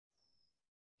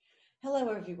Hello,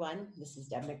 everyone. This is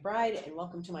Deb McBride, and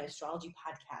welcome to my astrology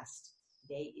podcast.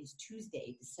 Today is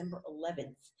Tuesday, December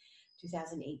 11th,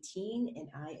 2018, and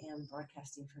I am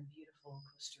broadcasting from beautiful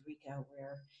Costa Rica,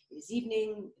 where it is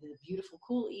evening. It is a beautiful,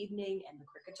 cool evening, and the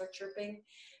crickets are chirping.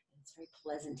 It's very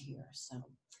pleasant here, so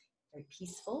very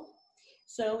peaceful.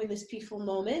 So in this peaceful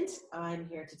moment, I'm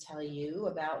here to tell you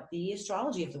about the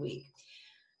astrology of the week.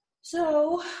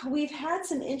 So we've had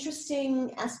some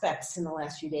interesting aspects in the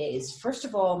last few days. First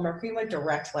of all, Mercury went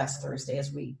direct last Thursday,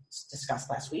 as we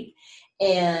discussed last week.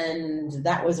 And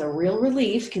that was a real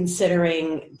relief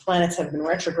considering planets have been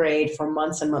retrograde for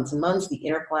months and months and months, the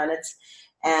inner planets.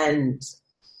 And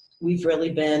we've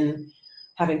really been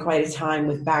having quite a time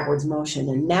with backwards motion.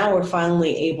 And now we're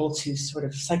finally able to sort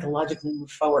of psychologically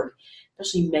move forward,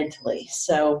 especially mentally.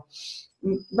 So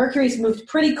Mercury's moved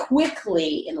pretty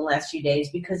quickly in the last few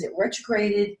days because it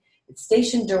retrograded. It's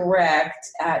stationed direct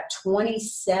at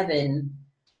 27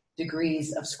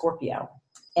 degrees of Scorpio.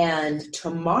 And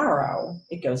tomorrow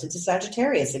it goes into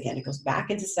Sagittarius again. It goes back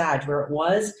into Sag where it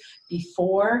was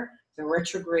before the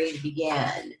retrograde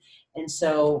began. And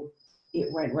so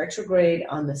it went retrograde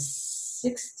on the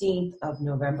 16th of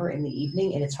November in the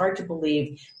evening. And it's hard to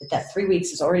believe that 3 weeks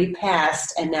has already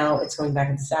passed and now it's going back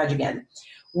into Sag again.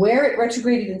 Where it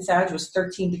retrograded in Sag was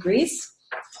 13 degrees,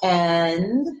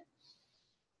 and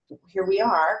here we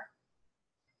are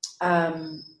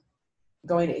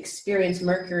going to experience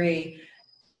Mercury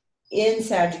in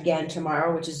Sag again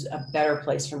tomorrow, which is a better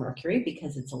place for Mercury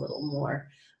because it's a little more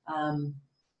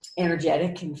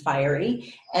energetic and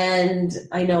fiery. And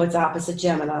I know it's opposite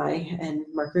Gemini, and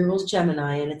Mercury rules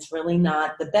Gemini, and it's really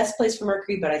not the best place for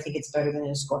Mercury, but I think it's better than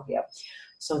in Scorpio.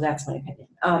 So that's my opinion.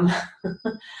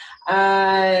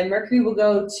 Mercury will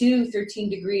go to 13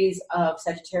 degrees of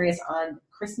Sagittarius on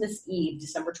Christmas Eve,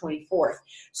 December 24th.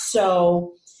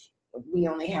 So we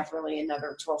only have really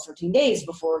another 12, 13 days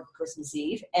before Christmas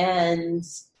Eve. And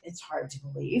it's hard to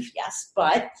believe, yes.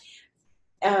 But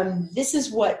this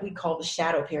is what we call the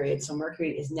shadow period. So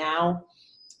Mercury is now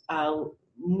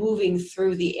moving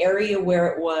through the area where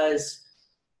it was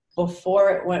before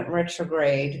it went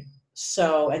retrograde.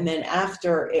 So, and then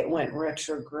after it went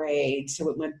retrograde, so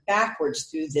it went backwards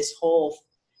through these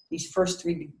first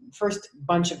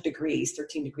bunch of degrees,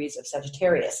 13 degrees of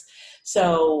Sagittarius.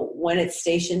 So when it's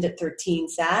stationed at 13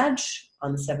 Sag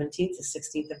on the 17th to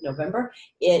 16th of November,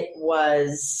 it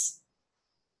was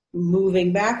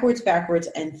moving backwards,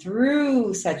 and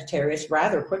through Sagittarius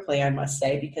rather quickly, I must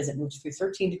say, because it moves through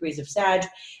 13 degrees of Sag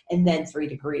and then 3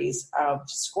 degrees of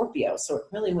Scorpio. So it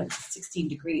really went to 16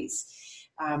 degrees.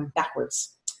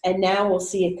 Backwards. And now we'll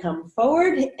see it come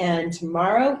forward, and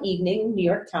tomorrow evening, New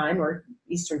York time or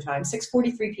Eastern time,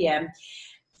 6:43 p.m.,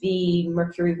 the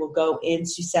Mercury will go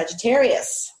into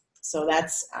Sagittarius. So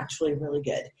that's actually really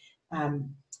good.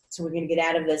 So we're going to get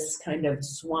out of this kind of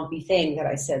swampy thing that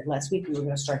I said last week we were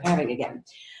going to start having again.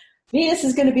 Venus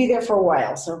is going to be there for a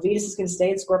while. So Venus is going to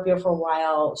stay in Scorpio for a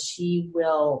while. She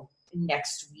will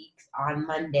next week on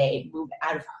Monday move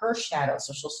out of her shadow.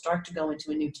 So she'll start to go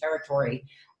into a new territory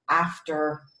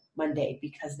after Monday,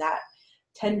 because that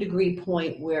 10-degree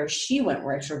point where she went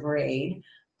retrograde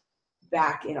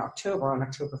back in October, on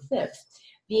October 5th,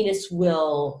 Venus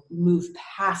will move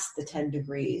past the 10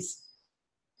 degrees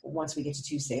once we get to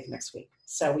Tuesday of next week.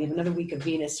 So we have another week of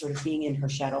Venus sort of being in her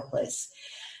shadow place.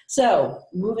 So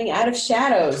moving out of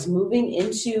shadows, moving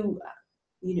into,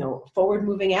 forward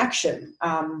moving action.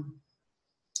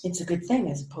 It's a good thing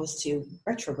as opposed to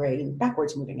retrograde and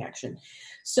backwards moving action.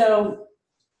 So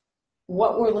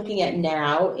what we're looking at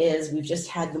now is we've just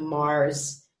had the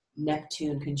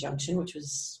Mars-Neptune conjunction, which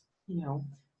was,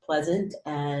 pleasant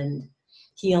and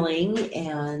healing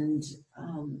and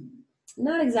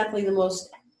not exactly the most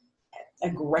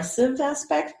aggressive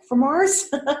aspect for Mars,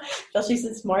 especially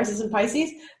since Mars is in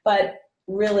Pisces, but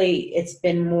really it's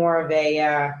been more of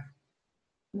a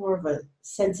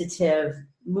sensitive,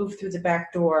 move through the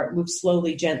back door, move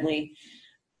slowly, gently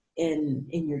in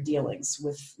your dealings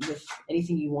with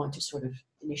anything you want to sort of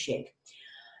initiate.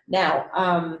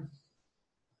 Now,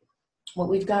 what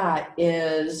we've got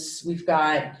is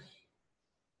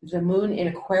the moon in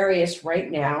Aquarius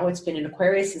right now. It's been in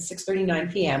Aquarius since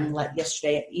 6:39 p.m.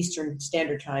 yesterday at Eastern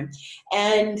Standard Time.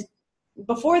 And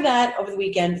before that, over the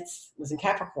weekend, it was in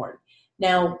Capricorn.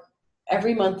 Now,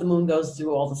 every month the moon goes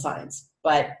through all the signs.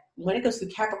 But when it goes through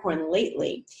Capricorn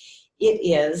lately, it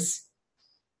is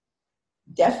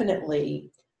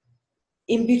definitely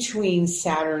in between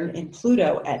Saturn and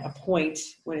Pluto at a point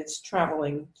when it's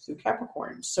traveling through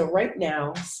Capricorn. So right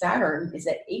now, Saturn is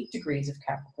at 8 degrees of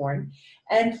Capricorn,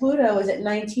 and Pluto is at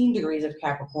 19 degrees of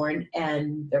Capricorn,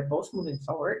 and they're both moving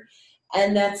forward.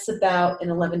 And that's about an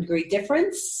 11-degree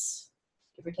difference,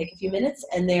 give or take a few minutes.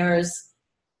 And there's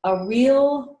a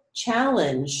real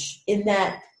challenge in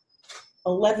that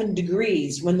 11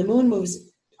 degrees when the moon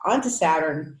moves onto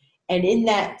Saturn and in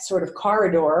that sort of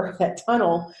corridor, that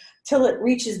tunnel, till it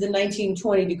reaches the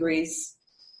 19-20 degrees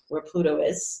where Pluto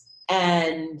is.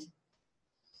 And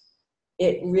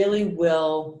it really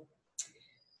will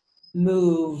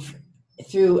move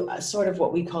through a sort of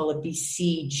what we call a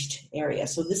besieged area.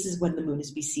 So this is when the moon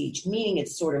is besieged, meaning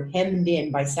it's sort of hemmed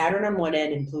in by Saturn on one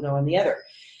end and Pluto on the other.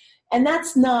 And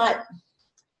that's not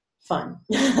fun.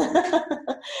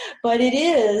 But it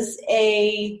is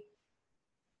a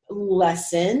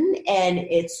lesson, and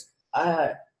it's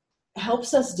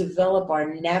helps us develop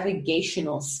our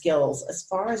navigational skills as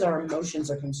far as our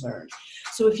emotions are concerned.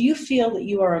 So if you feel that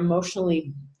you are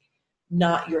emotionally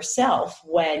not yourself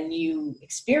when you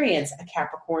experience a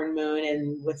Capricorn moon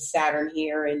and with Saturn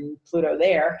here and Pluto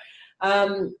there,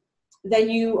 then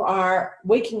you are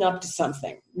waking up to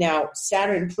something. Now,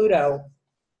 Saturn and Pluto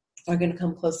are going to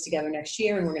come close together next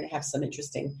year, and we're going to have some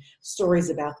interesting stories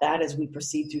about that as we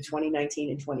proceed through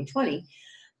 2019 and 2020.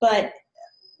 But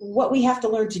what we have to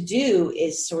learn to do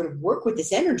is sort of work with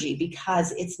this energy,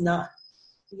 because it's not,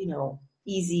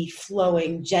 easy,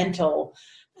 flowing, gentle,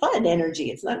 fun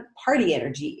energy. It's not party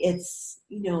energy. It's,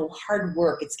 hard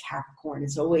work. It's Capricorn.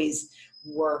 It's always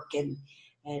work and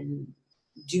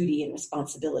duty and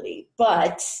responsibility,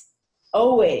 but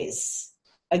always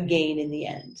a gain in the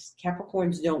end.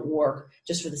 Capricorns don't work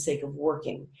just for the sake of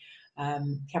working.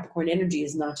 Capricorn energy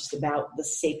is not just about the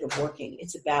sake of working.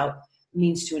 It's about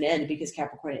means to an end, because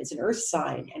Capricorn is an earth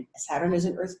sign and Saturn is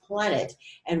an earth planet,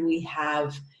 and we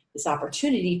have this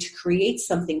opportunity to create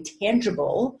something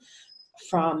tangible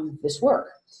from this work.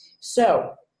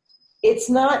 So it's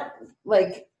not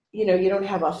like, you don't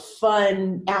have a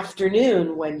fun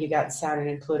afternoon when you got Saturn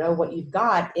and Pluto. What you've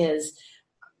got is,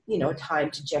 a time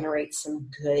to generate some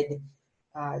good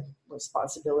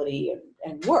responsibility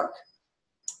and work.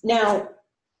 Now,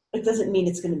 it doesn't mean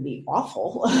it's going to be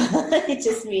awful. It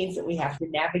just means that we have to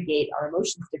navigate our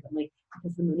emotions differently,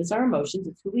 because the moon is our emotions.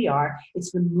 It's who we are.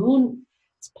 It's the moon's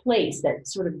place that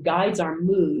sort of guides our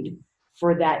mood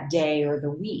for that day or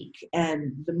the week.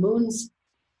 And the moon's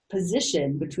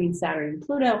position between Saturn and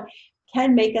Pluto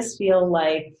can make us feel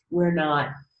like we're not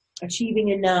achieving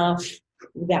enough,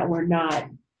 that we're not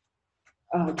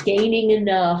gaining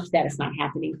enough, that it's not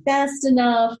happening fast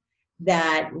enough,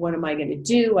 that what am I going to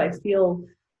do? I feel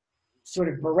sort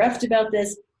of bereft about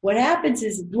this. What happens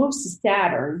is it moves to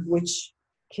Saturn, which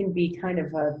can be kind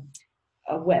of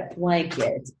a wet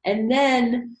blanket. And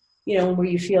then, where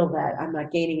you feel that I'm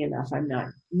not gaining enough, I'm not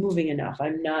moving enough,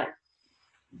 I'm not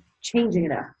changing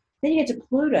enough. Then you get to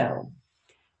Pluto,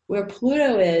 where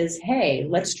Pluto is, hey,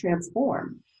 let's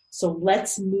transform. So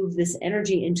let's move this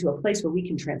energy into a place where we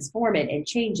can transform it and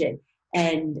change it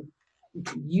and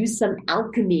use some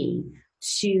alchemy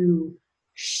to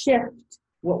shift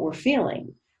what we're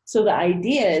feeling. So the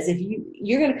idea is, if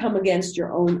you're going to come against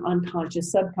your own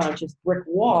unconscious, subconscious brick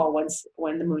wall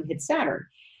when the moon hits Saturn,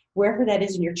 wherever that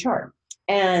is in your chart.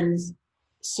 And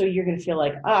so you're going to feel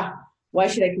like, why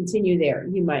should I continue there?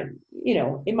 You might,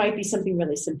 it might be something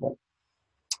really simple.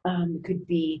 It could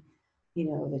be,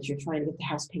 that you're trying to get the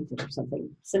house painted or something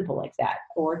simple like that.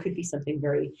 Or it could be something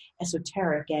very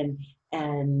esoteric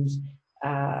and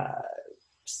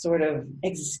sort of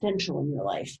existential in your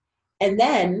life. And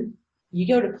then you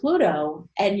go to Pluto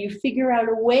and you figure out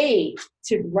a way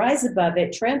to rise above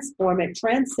it, transform it,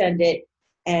 transcend it,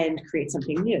 and create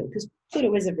something new. Because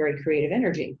Pluto is a very creative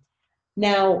energy.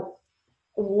 Now,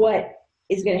 what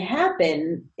is going to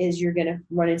happen is you're going to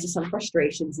run into some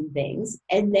frustrations and things,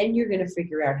 and then you're going to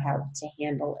figure out how to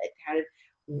handle it, how to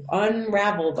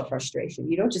unravel the frustration.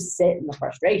 You don't just sit in the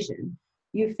frustration.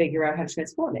 You figure out how to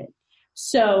transform it.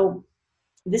 So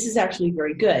this is actually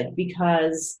very good,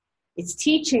 because it's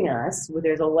teaching us, well,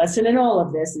 there's a lesson in all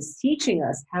of this, is teaching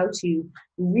us how to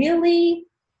really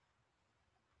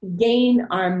gain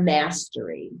our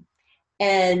mastery.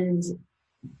 And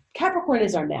Capricorn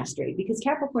is our mastery, because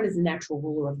Capricorn is the natural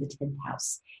ruler of the 10th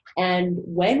house. And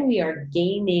when we are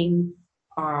gaining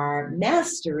our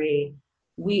mastery,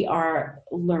 we are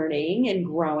learning and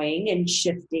growing and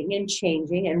shifting and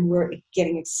changing, and we're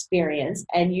getting experience.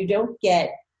 And you don't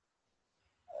get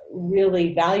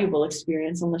really valuable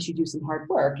experience unless you do some hard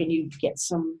work and you get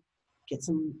some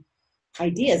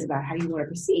ideas about how you want to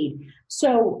proceed.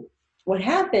 So what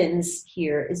happens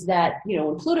here is that,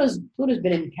 when Pluto's been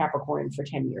in Capricorn for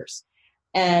 10 years,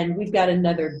 and we've got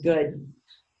another good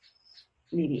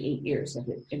maybe 8 years of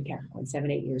it in Capricorn,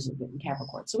 7, 8 years of it in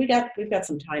Capricorn. So we've got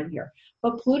some time here.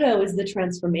 But Pluto is the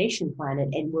transformation planet,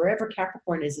 and wherever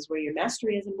Capricorn is where your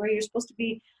mastery is and where you're supposed to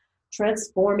be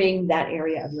transforming that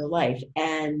area of your life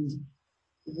and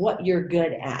what you're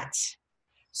good at.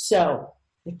 So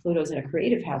if Pluto's in a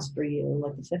creative house for you,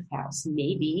 like the 5th house,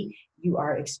 maybe you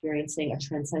are experiencing a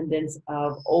transcendence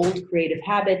of old creative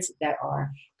habits that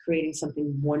are creating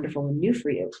something wonderful and new for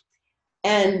you.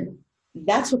 And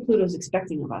that's what Pluto's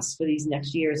expecting of us for these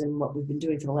next years, and what we've been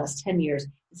doing for the last 10 years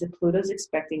is that Pluto's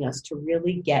expecting us to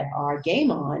really get our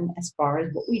game on as far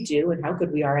as what we do and how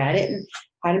good we are at it and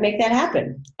how to make that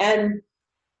happen. And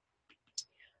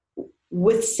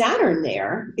with Saturn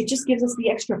there, it just gives us the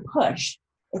extra push.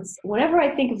 It's whenever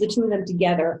I think of the two of them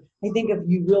together, I think of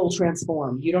you will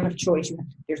transform. You don't have a choice.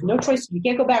 There's no choice. You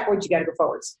can't go backwards. You got to go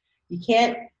forwards. You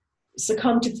can't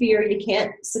succumb to fear. You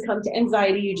can't succumb to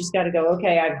anxiety. You just got to go,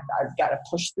 okay, I've got to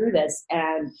push through this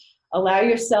and allow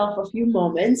yourself a few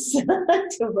moments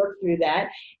to work through that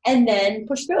and then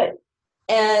push through it.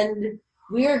 And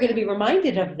we are going to be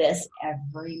reminded of this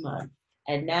every month.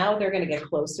 And now they're going to get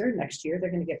closer. Next year, they're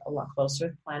going to get a lot closer,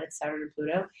 the planets Saturn and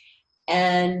Pluto.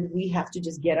 And we have to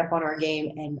just get up on our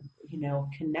game and,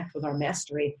 connect with our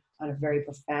mastery on a very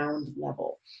profound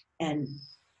level. And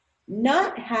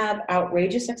not have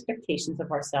outrageous expectations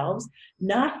of ourselves,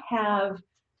 not have,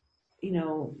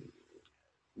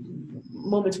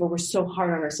 moments where we're so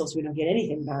hard on ourselves we don't get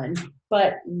anything done,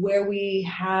 but where we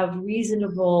have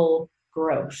reasonable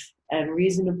growth and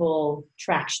reasonable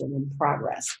traction and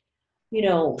progress.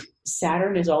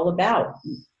 Saturn is all about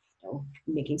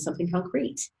making something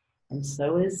concrete, and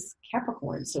so is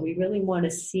Capricorn. So we really want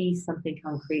to see something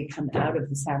concrete come out of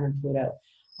the Saturn Pluto.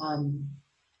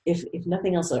 If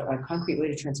nothing else, a concrete way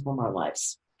to transform our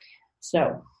lives.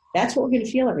 So that's what we're going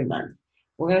to feel every month.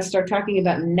 We're going to start talking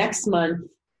about next month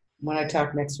when I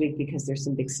talk next week, because there's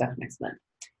some big stuff next month.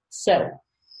 So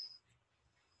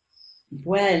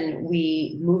when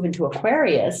we move into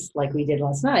Aquarius, like we did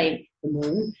last night, the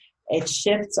moon, it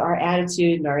shifts our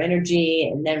attitude and our energy,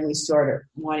 and then we start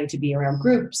wanting to be around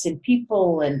groups and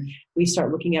people, and we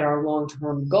start looking at our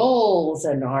long-term goals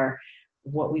and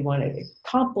what we want to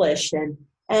accomplish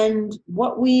and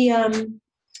what we kind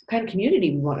of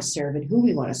community we want to serve and who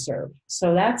we want to serve.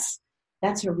 So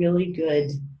that's a really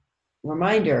good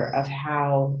reminder of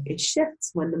how it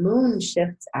shifts when the moon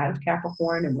shifts out of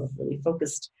Capricorn and we're really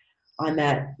focused on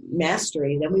that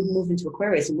mastery. Then we move into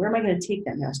Aquarius, and where am I going to take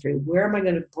that mastery? Where am I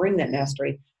going to bring that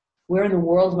mastery? Where in the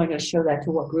world am I going to show that,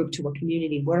 to what group, to what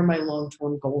community? What are my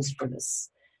long-term goals for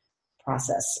this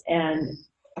process? And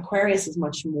Aquarius is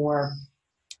much more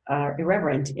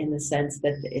irreverent in the sense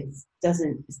that it's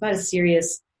not as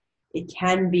serious. It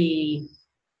can be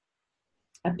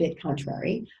a bit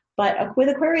contrary, but with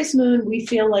Aquarius moon, we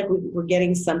feel like we're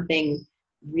getting something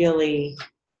really,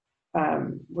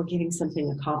 we're getting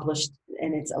something accomplished,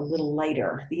 and it's a little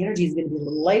lighter. The energy is going to be a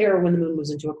little lighter when the moon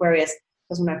moves into Aquarius,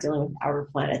 because we're not dealing with outer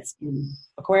planets in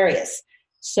Aquarius.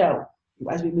 So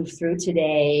as we move through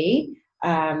today,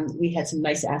 we had some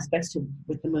nice aspects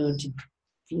with the moon to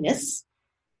Venus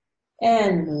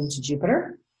and the moon to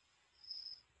Jupiter.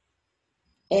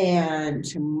 And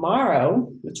tomorrow,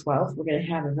 the 12th, we're going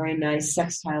to have a very nice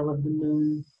sextile of the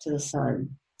moon to the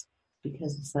sun,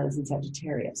 because the sun is in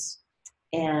Sagittarius.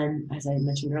 And as I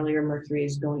mentioned earlier, Mercury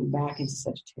is going back into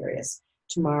Sagittarius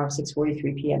tomorrow,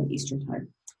 6:43 p.m. Eastern time.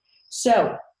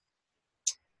 So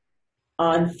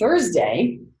on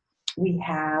Thursday, we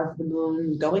have the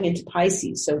moon going into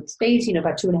Pisces. So it stays,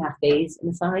 about 2.5 days in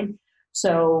the sign.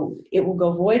 So it will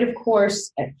go void, of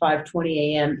course, at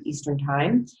 5:20 a.m. Eastern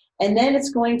time. And then it's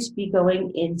going to be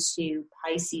going into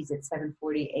Pisces at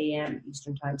 7:40 a.m.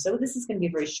 Eastern time. So this is going to be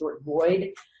a very short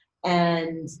void.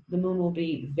 And the moon will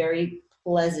be very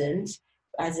pleasant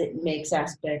as it makes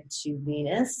aspect to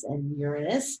Venus and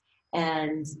Uranus.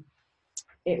 And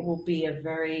it will be a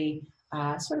very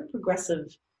sort of progressive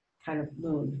kind of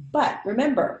moon. But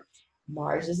remember,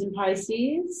 Mars is in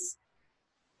Pisces,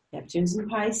 Neptune's in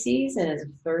Pisces, and as of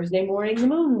Thursday morning, the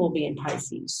moon will be in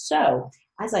Pisces. So,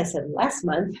 as I said last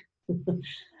month,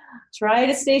 try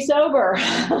to stay sober.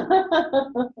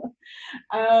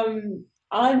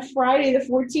 On Friday the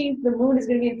 14th, the moon is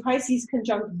going to be in Pisces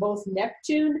conjunct both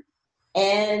Neptune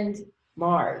and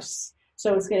Mars.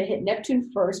 So it's going to hit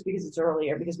Neptune first because it's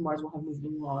earlier, because Mars will have moved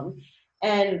along.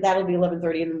 And that'll be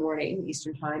 11:30 in the morning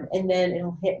Eastern time. And then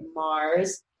it'll hit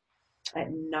Mars at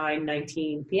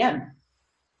 9:19 p.m.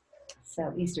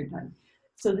 So Eastern time.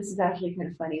 So this is actually kind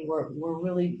of funny. We're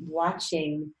really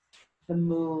watching the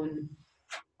moon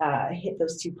hit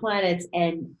those two planets,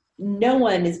 and no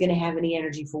one is going to have any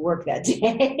energy for work that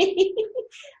day.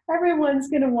 Everyone's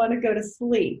going to want to go to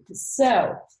sleep.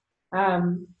 So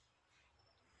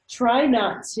try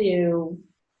not to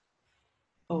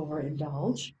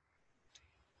overindulge.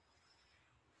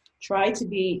 Try to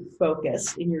be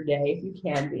focused in your day if you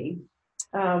can be.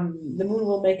 The moon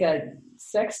will make a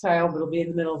sextile, but it'll be in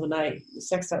the middle of the night. The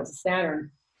sextile to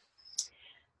Saturn.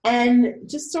 And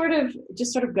just sort of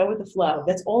go with the flow.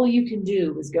 That's all you can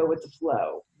do is go with the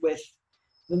flow with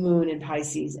the moon in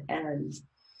Pisces and,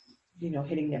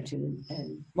 hitting Neptune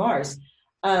and Mars.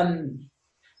 It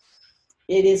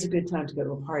is a good time to go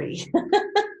to a party,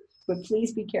 but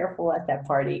please be careful at that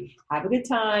party. Have a good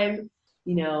time,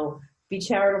 be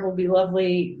charitable, be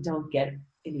lovely. Don't get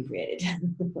inebriated.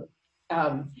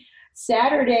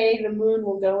 Saturday, the moon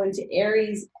will go into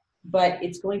Aries, but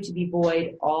it's going to be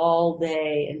void all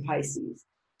day in Pisces.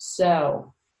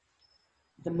 So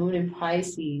the moon in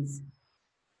Pisces,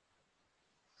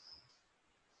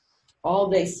 all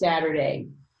day Saturday,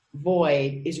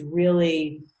 void, is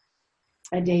really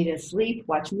a day to sleep,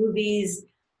 watch movies.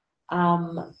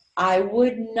 I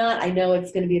would not, I know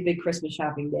it's going to be a big Christmas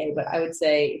shopping day, but I would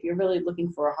say if you're really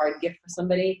looking for a hard gift for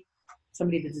somebody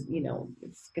that's,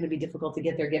 it's going to be difficult to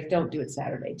get their gift, don't do it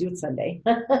Saturday, do it Sunday.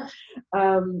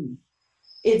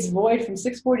 It's void from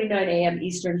 6:49 a.m.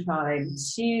 Eastern time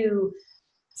to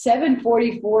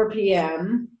 7:44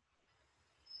 p.m.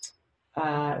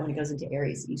 When it goes into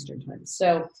Aries Eastern time.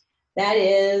 So that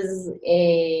is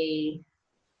a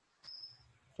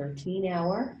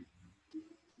 13-hour.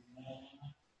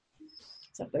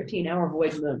 It's a 13-hour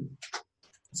void moon.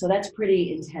 So that's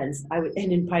pretty intense. And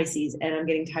in Pisces, and I'm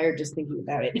getting tired just thinking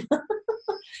about it.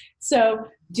 So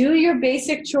do your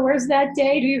basic chores that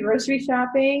day. Do your grocery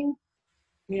shopping,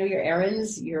 your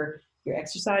errands, your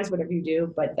exercise, whatever you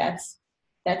do. But that's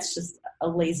just a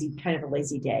lazy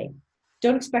day.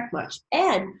 Don't expect much.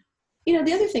 And,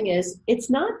 the other thing is, it's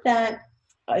not that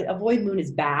a void moon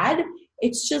is bad.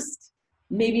 It's just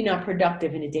maybe not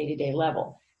productive in a day-to-day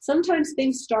level. Sometimes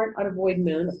things start on a void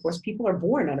moon. Of course, people are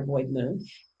born on a void moon,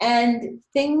 and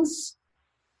things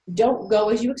don't go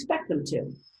as you expect them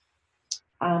to.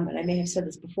 And I may have said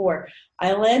this before.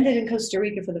 I landed in Costa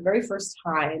Rica for the very first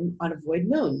time on a void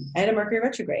moon and a Mercury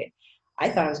retrograde. I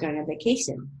thought I was going on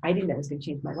vacation. I didn't know it was going to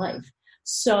change my life.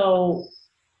 So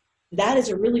that is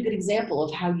a really good example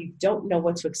of how you don't know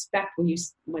what to expect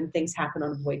when things happen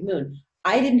on a void moon.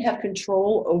 I didn't have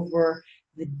control over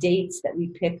the dates that we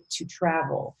picked to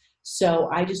travel. So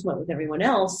I just went with everyone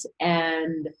else,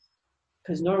 and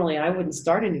because normally I wouldn't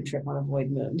start a new trip on a void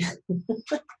moon.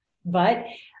 But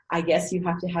I guess you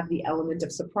have to have the element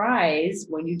of surprise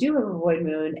when you do have a void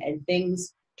moon and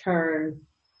things turn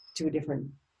to a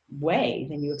different way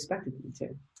than you expected them to.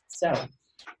 So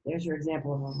there's your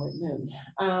example of a void moon.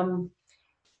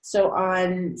 So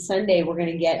on Sunday, we're going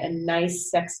to get a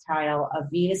nice sextile of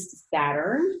Venus to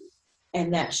Saturn,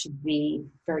 and that should be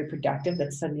very productive.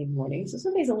 That's Sunday morning. So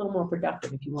Sunday's a little more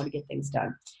productive if you want to get things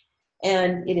done.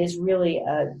 And it is really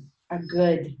a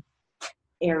good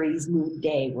Aries moon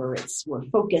day where we're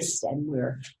focused and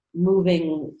we're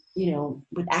moving,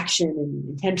 with action and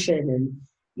intention. And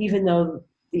even though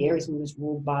the Aries moon is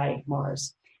ruled by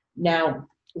Mars now,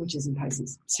 which is in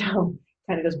Pisces. So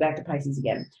kind of goes back to Pisces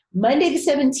again. Monday the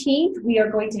 17th, we are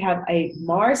going to have a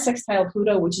Mars sextile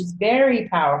Pluto, which is very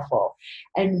powerful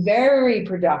and very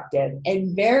productive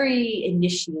and very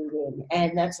initiating.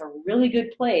 And that's a really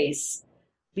good place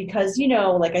because,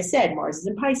 like I said, Mars is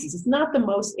in Pisces. It's not the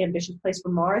most ambitious place for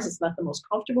Mars. It's not the most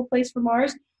comfortable place for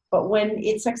Mars. But when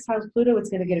it sextiles Pluto, it's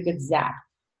going to get a good zap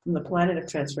from the planet of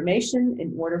transformation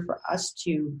in order for us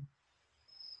to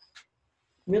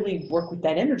really work with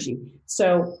that energy.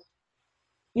 So,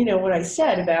 what I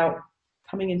said about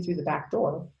coming in through the back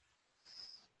door,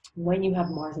 when you have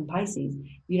Mars in Pisces,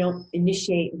 you don't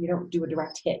initiate, you don't do a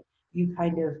direct hit. You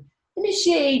kind of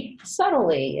initiate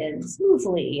subtly and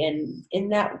smoothly and in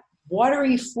that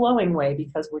watery flowing way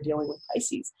because we're dealing with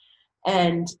Pisces.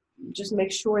 And just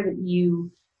make sure that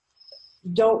you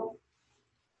don't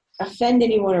offend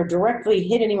anyone or directly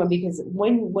hit anyone, because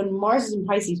when Mars is in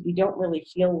Pisces, we don't really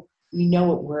feel we know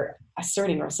what we're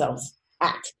asserting ourselves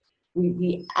at.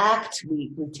 We act,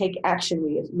 we take action,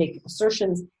 we make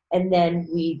assertions, and then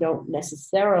we don't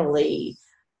necessarily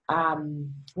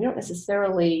gain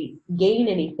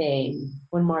anything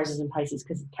when Mars is in Pisces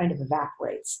because it kind of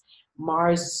evaporates.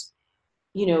 Mars,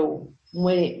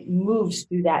 when it moves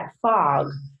through that fog,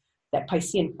 that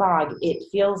Piscean fog, it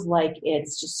feels like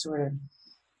it's just sort of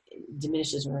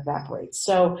diminishes or evaporates.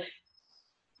 So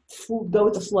go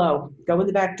with the flow, go in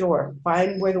the back door,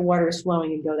 find where the water is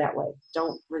flowing and go that way.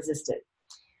 Don't resist it.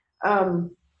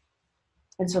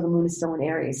 And so the moon is still in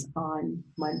Aries on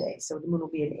Monday. So the moon will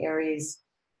be in Aries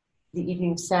the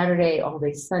evening of Saturday, all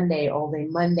day Sunday, all day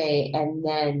Monday, and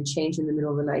then change in the middle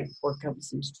of the night before it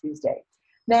comes into Tuesday.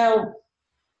 Now,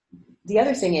 the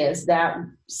other thing is that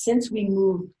since we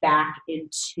moved back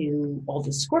into all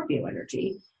the Scorpio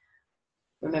energy,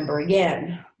 remember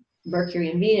again, Mercury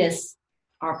and Venus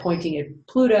are pointing at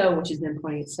Pluto, which is then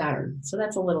pointing at Saturn. So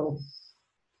that's a little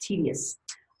tedious.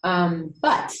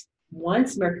 But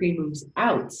once Mercury moves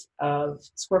out of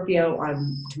Scorpio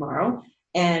on tomorrow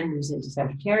and moves into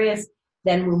Sagittarius,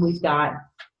 then when we've got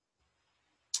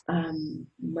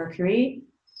Mercury,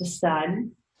 the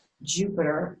Sun,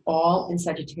 Jupiter, all in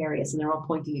Sagittarius, and they're all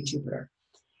pointing at Jupiter.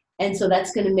 And so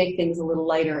that's going to make things a little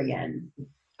lighter again.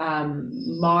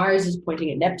 Mars is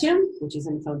pointing at Neptune, which is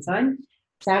in its own sign.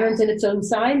 Saturn's in its own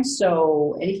sign,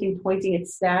 so anything pointing at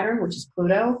Saturn, which is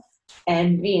Pluto,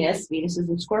 and Venus is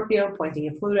in Scorpio, pointing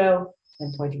at Pluto,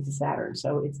 and pointing to Saturn.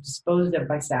 So it's disposed of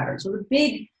by Saturn. So the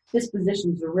big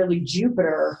dispositions are really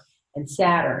Jupiter and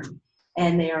Saturn,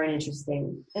 and they are an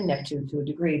interesting, and Neptune to a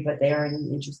degree, but they are an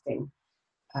interesting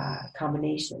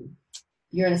combination.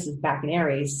 Uranus is back in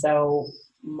Aries, so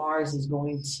Mars is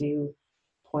going to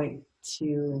point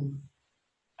to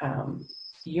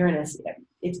Uranus.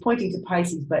 It's pointing to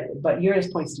Pisces, but Uranus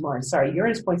points to Mars. Sorry,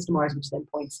 Uranus points to Mars, which then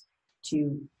points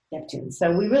to Neptune.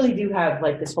 So we really do have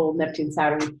like this whole Neptune,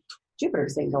 Saturn, Jupiter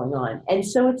thing going on. And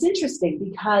so it's interesting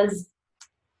because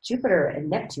Jupiter and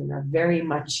Neptune are very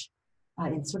much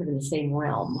in sort of in the same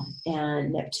realm.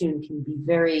 And Neptune can be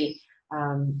very,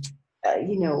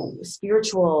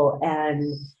 spiritual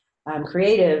and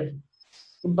creative,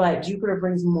 but Jupiter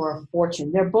brings more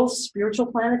fortune. They're both spiritual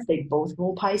planets. They both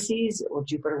rule Pisces, or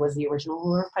Jupiter was the original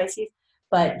ruler of Pisces.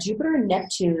 But Jupiter and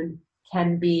Neptune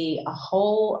can be a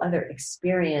whole other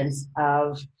experience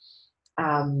of,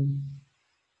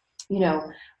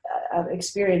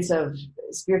 experience of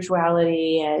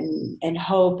spirituality and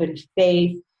hope and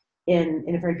faith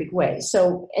in a very big way.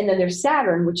 So, and then there's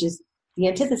Saturn, which is the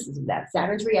antithesis of that.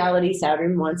 Saturn's reality.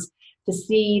 Saturn wants to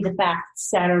see the facts.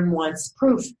 Saturn wants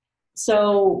proof.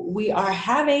 So we are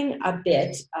having a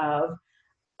bit of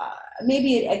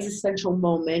maybe an existential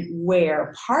moment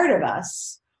where part of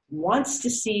us wants to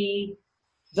see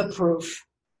the proof,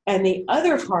 and the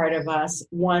other part of us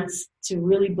wants to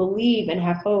really believe and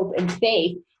have hope and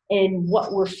faith in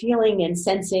what we're feeling and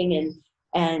sensing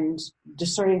and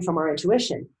discerning from our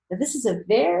intuition. Now, this is a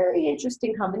very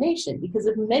interesting combination because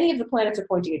if many of the planets are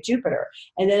pointing at Jupiter,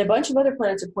 and then a bunch of other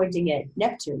planets are pointing at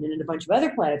Neptune, and then a bunch of other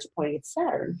planets are pointing at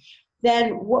Saturn,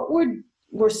 then what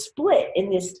we're split in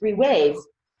these three waves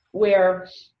where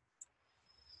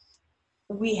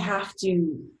we have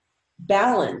to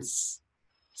balance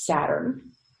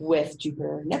Saturn with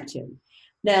Jupiter and Neptune.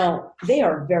 Now, they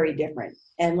are very different.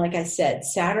 And like I said,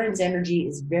 Saturn's energy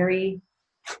is very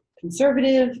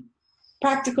conservative,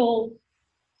 practical,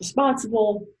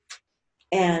 responsible,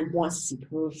 and wants to see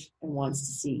proof and wants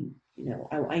to see,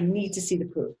 I need to see the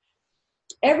proof.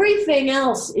 Everything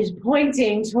else is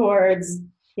pointing towards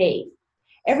faith.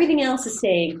 Everything else is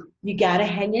saying, you got to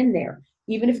hang in there.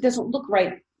 Even if it doesn't look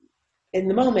right in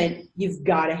the moment, you've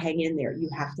got to hang in there. You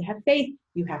have to have faith.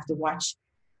 You have to watch,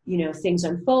 things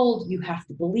unfold. You have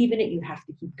to believe in it. You have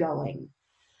to keep going.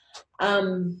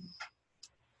 And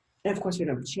of course, we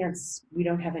don't have a chance. We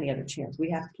don't have any other chance.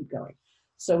 We have to keep going.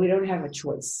 So we don't have a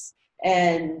choice.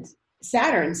 And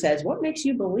Saturn says, what makes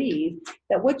you believe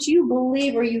that what you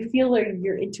believe or you feel or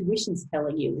your intuition's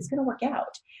telling you is going to work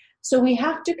out? So we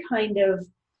have to kind of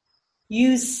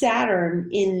use Saturn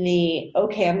in the,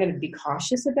 okay, I'm going to be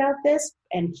cautious about this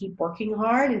and keep working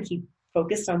hard and keep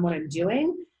focused on what I'm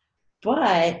doing.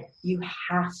 But you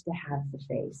have to have the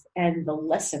faith. And the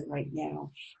lesson right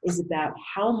now is about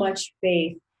how much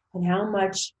faith and how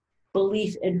much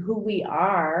belief in who we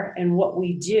are and what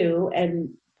we do and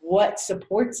what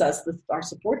supports us, our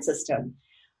support system.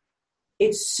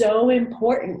 It's so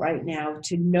important right now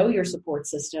to know your support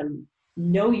system,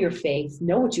 know your faith,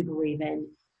 know what you believe in,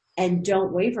 and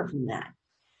don't waver from that.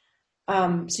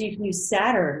 So you can use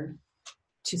Saturn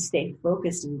to stay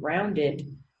focused and grounded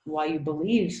while you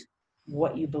believe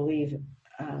what you believe,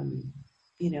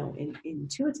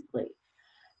 intuitively.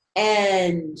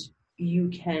 And you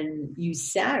can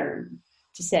use Saturn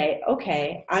to say,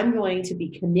 okay, I'm going to be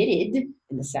committed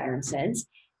in the Saturn sense,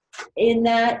 in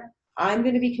that I'm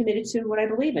going to be committed to what I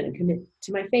believe in and commit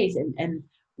to my faith and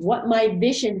what my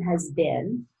vision has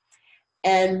been,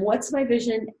 and what's my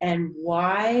vision and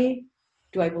why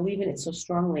do I believe in it so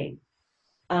strongly.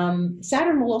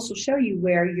 Saturn will also show you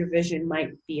where your vision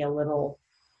might be a little,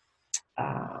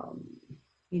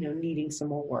 needing some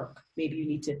more work. Maybe you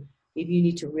need to Maybe you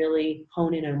need to really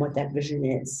hone in on what that vision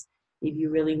is. Maybe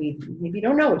you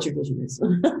don't know what your vision is.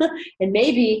 And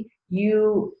maybe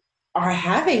you are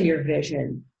having your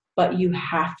vision, but you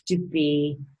have to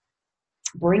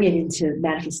bring it into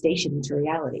manifestation, into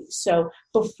reality. So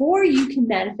before you can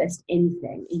manifest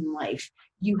anything in life,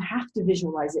 you have to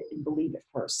visualize it and believe it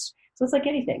first. So it's like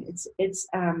anything. It's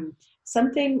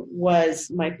something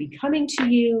might be coming to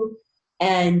you,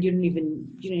 and you don't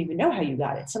even know how you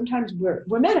got it. Sometimes we're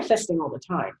manifesting all the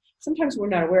time. Sometimes we're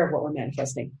not aware of what we're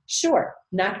manifesting. Sure,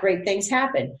 not great things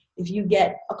happen. If you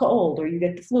get a cold, or you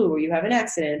get the flu, or you have an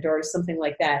accident, or something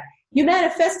like that, you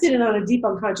manifested it on a deep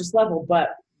unconscious level,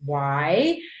 but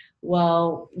why?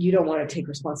 Well, you don't want to take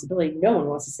responsibility. No one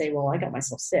wants to say, well, I got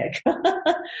myself sick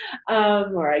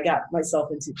or I got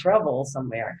myself into trouble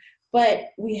somewhere. But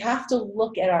we have to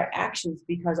look at our actions,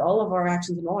 because all of our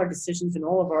actions and all our decisions and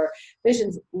all of our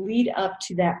visions lead up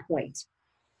to that point,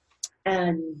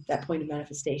 and that point of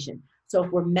manifestation. So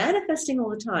if we're manifesting all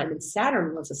the time, and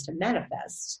Saturn wants us to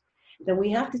manifest, then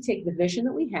we have to take the vision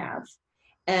that we have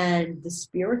and the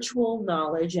spiritual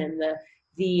knowledge and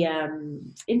the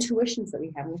intuitions that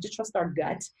we have. We have to trust our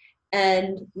gut,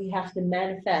 and we have to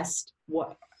manifest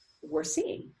what we're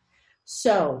seeing.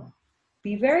 So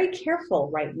be very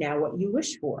careful right now what you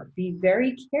wish for. Be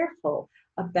very careful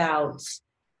about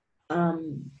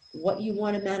what you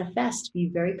want to manifest. Be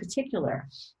very particular.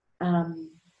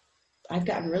 I've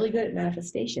gotten really good at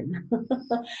manifestation.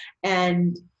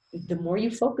 And the more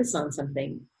you focus on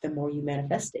something, the more you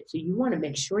manifest it. So you want to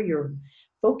make sure your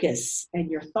focus and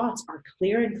your thoughts are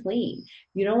clear and clean.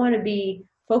 You don't want to be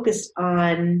focused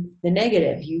on the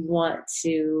negative. You want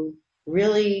to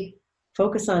really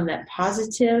focus on that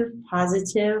positive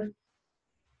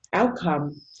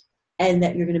outcome, and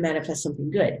that you're going to manifest something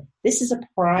good. This is a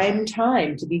prime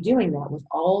time to be doing that with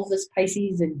all this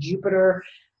Pisces and Jupiter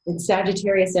and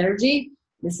Sagittarius energy.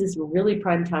 This is a really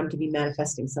prime time to be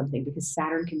manifesting something, because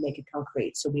Saturn can make it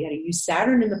concrete. So we got to use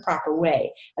Saturn in the proper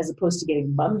way, as opposed to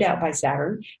getting bummed out by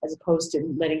Saturn, as opposed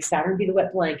to letting Saturn be the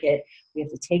wet blanket. We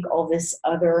have to take all this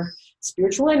other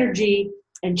spiritual energy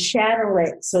and channel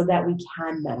it so that we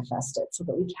can manifest it, so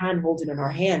that we can hold it in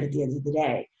our hand at the end of the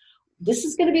day. This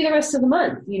is going to be the rest of the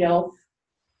month.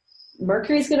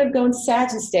 Mercury's going to go in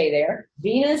Sag and stay there.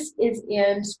 Venus is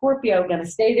in Scorpio, going to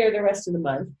stay there the rest of the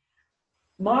month.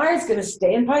 Mars is going to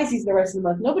stay in Pisces the rest of the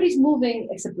month. Nobody's moving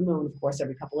except the moon, of course,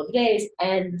 every couple of days.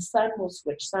 And the sun will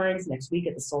switch signs next week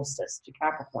at the solstice to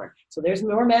Capricorn. So there's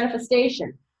more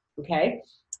manifestation, okay?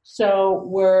 So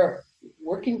we're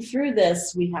working through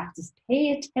this. We have to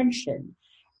pay attention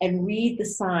and read the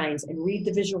signs and read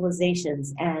the visualizations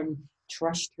and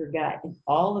trust your gut. And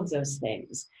all of those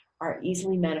things are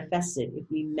easily manifested if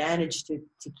we manage to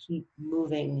keep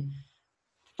moving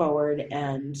forward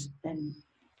and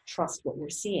trust what we're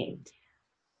seeing.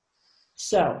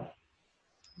 So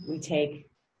we take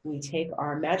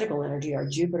our magical energy, our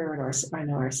Jupiter and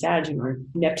our Sag and our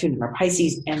Neptune and our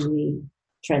Pisces, and we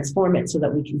transform it so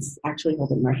that we can actually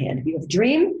hold it in our hand. If you have a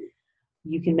dream,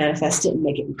 you can manifest it and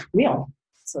make it real.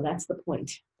 So that's the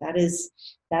point. That is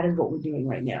what we're doing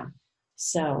right now.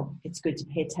 So it's good to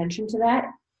pay attention to that.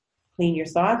 Clean your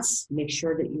thoughts. Make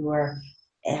sure that you're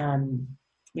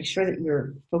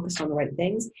focused on the right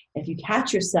things. And if you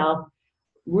catch yourself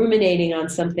ruminating on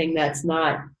something that's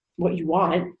not what you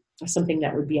want, or something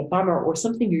that would be a bummer, or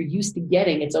something you're used to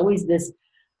getting, it's always this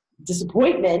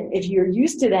disappointment. If you're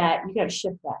used to that, you got to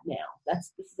shift that now.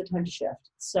 This is the time to shift.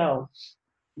 So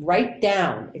write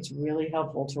down. It's really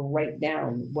helpful to write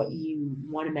down what you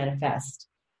want to manifest,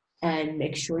 and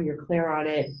make sure you're clear on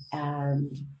it,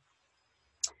 and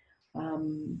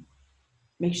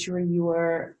make sure you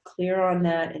are clear on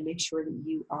that, and make sure that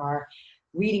you are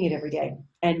reading it every day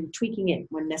and tweaking it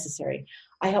when necessary.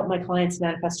 I help my clients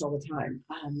manifest all the time.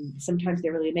 Sometimes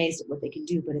they're really amazed at what they can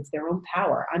do, but it's their own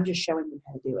power. I'm just showing them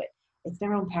how to do it. It's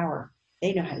their own power.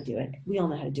 They know how to do it. We all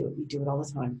know how to do it. We do it all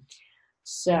the time.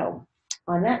 So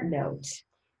on that note,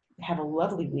 have a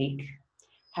lovely week.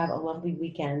 Have a lovely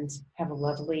weekend. Have a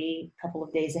lovely couple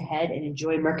of days ahead, and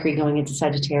enjoy Mercury going into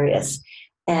Sagittarius.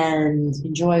 And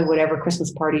enjoy whatever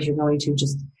Christmas parties you're going to.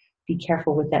 Just be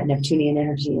careful with that Neptunian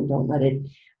energy, and don't let it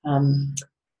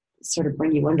sort of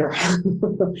bring you under.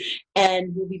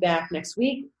 And we'll be back next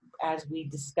week as we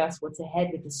discuss what's ahead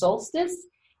with the solstice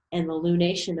and the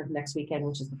lunation of next weekend,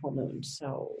 which is the full moon.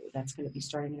 So that's going to be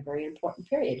starting in a very important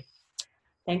period.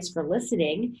 Thanks for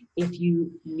listening. If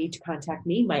you need to contact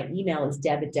me, my email is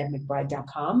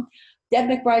deb@debmcbride.com.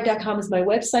 DebMcBride.com is my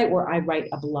website where I write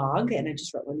a blog, and I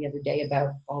just wrote one the other day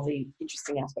about all the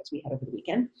interesting aspects we had over the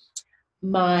weekend.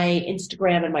 My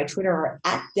Instagram and my Twitter are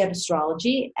at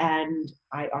Astrology, and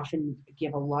I often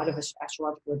give a lot of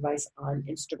astrological advice on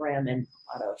Instagram and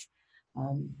a lot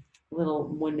of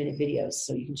little 1-minute videos,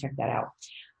 so you can check that out.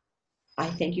 I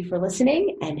thank you for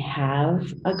listening and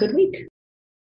have a good week.